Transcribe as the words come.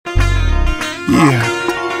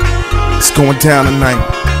Yeah, it's going down tonight.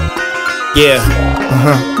 Yeah.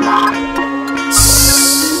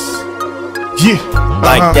 Yeah.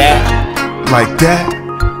 Like that. Like that.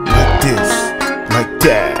 Like this. Like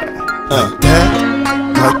that. Like that.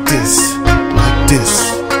 Like this. Like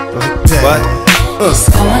this. Like that. What? It's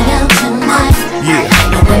going down tonight.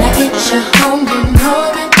 Yeah. And when I get you home, you know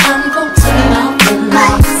that I'm gon' turn off the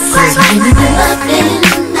lights. So give me the loving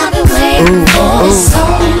I've been waiting for. It's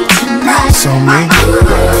on you tonight. It's on me.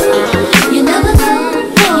 You never know,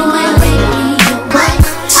 you might make me your wife.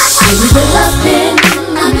 Give me the loving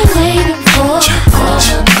I've been waiting for all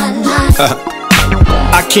of my life.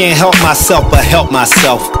 I can't help myself but help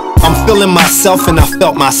myself. I'm feeling myself and I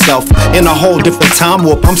felt myself. In a whole different time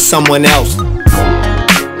warp, I'm someone else.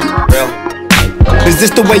 Real. Is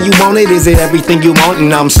this the way you want it? Is it everything you want?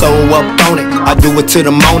 And I'm so up on it. I do it to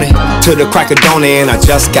the morning, to the crack of dawn, and I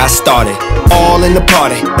just got started. All in the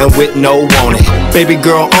party and with no warning. Baby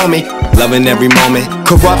girl on me, loving every moment.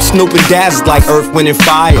 Kurupt, Snoop and Daz is like earth, wind and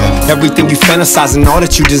fire. Everything you fantasize and all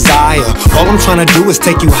that you desire. All I'm trying to do is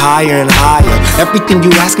take you higher and higher. Everything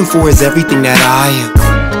you asking for is everything that I am.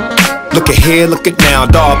 Look at here, look at now,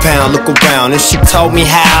 dog pound, look around. And she told me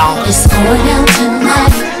how it's going down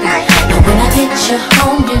tonight. And when I get you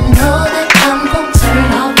home, you know that I'm gon'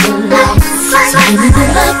 turn off the lights. So give me the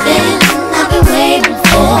loving I've been waiting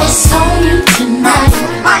for. It's on you tonight.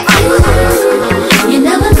 You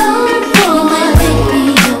never know, you might make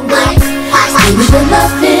me your wife. Give me the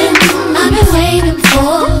loving I've been waiting for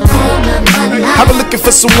all of my life. I've been looking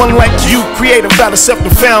for someone like you, creative, out of self to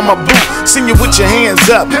found my boot. Seen you with your hands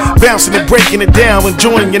up, bouncing and breaking it down,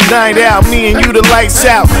 enjoying your night out. Me and you, the lights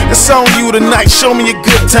out. It's on you tonight. Show me a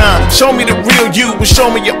good time. Show me the real you, and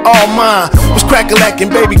show me you're all mine. Was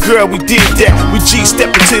crack-a-lackin', baby girl, we did that. We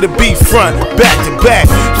G-stepping to the beat front, back to back.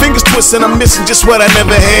 Fingers twisting, I'm missing just what I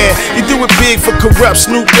never had. You do it big for Kurupt,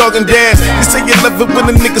 Snoop, Dogg and Daz. You say you love it when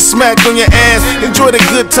a nigga smack on your ass. Enjoy the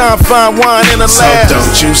good time, fine wine and a laugh. So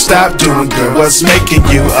don't you stop doing, girl, what's making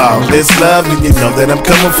you all this love? And you know that I'm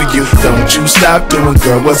coming for you. Don't you stop doing,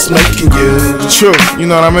 girl, what's making you true? You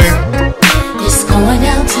know what I mean? It's going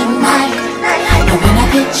down tonight. And when I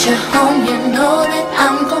get you home, you know that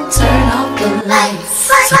I'm gon' turn off the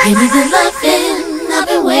lights. So give me the loving I've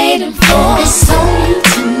been waiting for. It's on you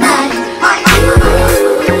tonight.